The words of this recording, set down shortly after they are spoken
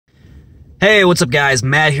Hey, what's up guys?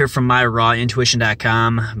 Matt here from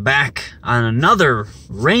myrawintuition.com, back on another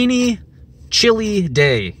rainy, chilly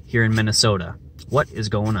day here in Minnesota. What is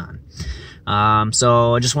going on?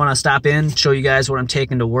 So I just want to stop in, show you guys what I'm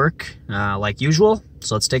taking to work, like usual.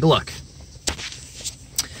 So let's take a look.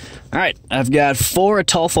 All right, I've got 4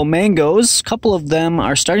 Atulfo mangoes. A couple of them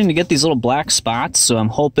are starting to get these little black spots, so I'm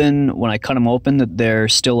hoping when I cut them open that they're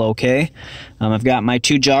still okay. I've got my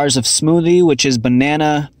 2 jars of smoothie, which is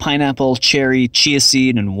banana, pineapple, cherry, chia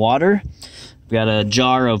seed, and water. I've got a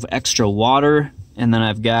jar of extra water, and then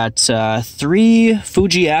I've got 3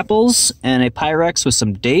 Fuji apples and a Pyrex with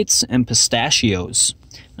some dates and pistachios.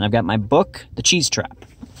 And I've got my book, The Cheese Trap.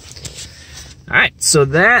 All right, so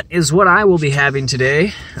that is what I will be having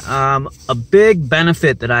today. A big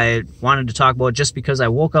benefit that I wanted to talk about, just because I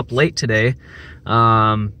woke up late today,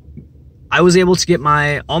 I was able to get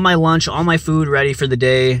all my lunch, all my food ready for the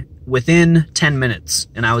day within 10 minutes,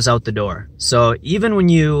 and I was out the door. So even when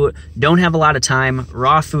you don't have a lot of time,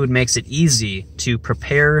 raw food makes it easy to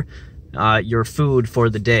prepare your food for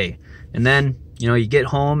the day. And then, you know, you get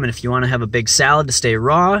home, and if you want to have a big salad to stay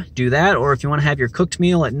raw, do that. Or if you want to have your cooked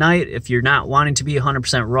meal at night, if you're not wanting to be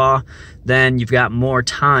 100% raw, then you've got more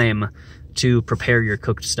time to prepare your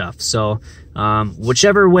cooked stuff. So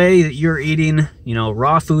whichever way that you're eating, you know,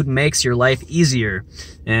 raw food makes your life easier.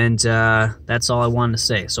 And that's all I wanted to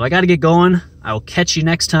say. So I got to get going. I will catch you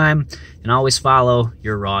next time, and always follow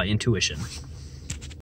your raw intuition.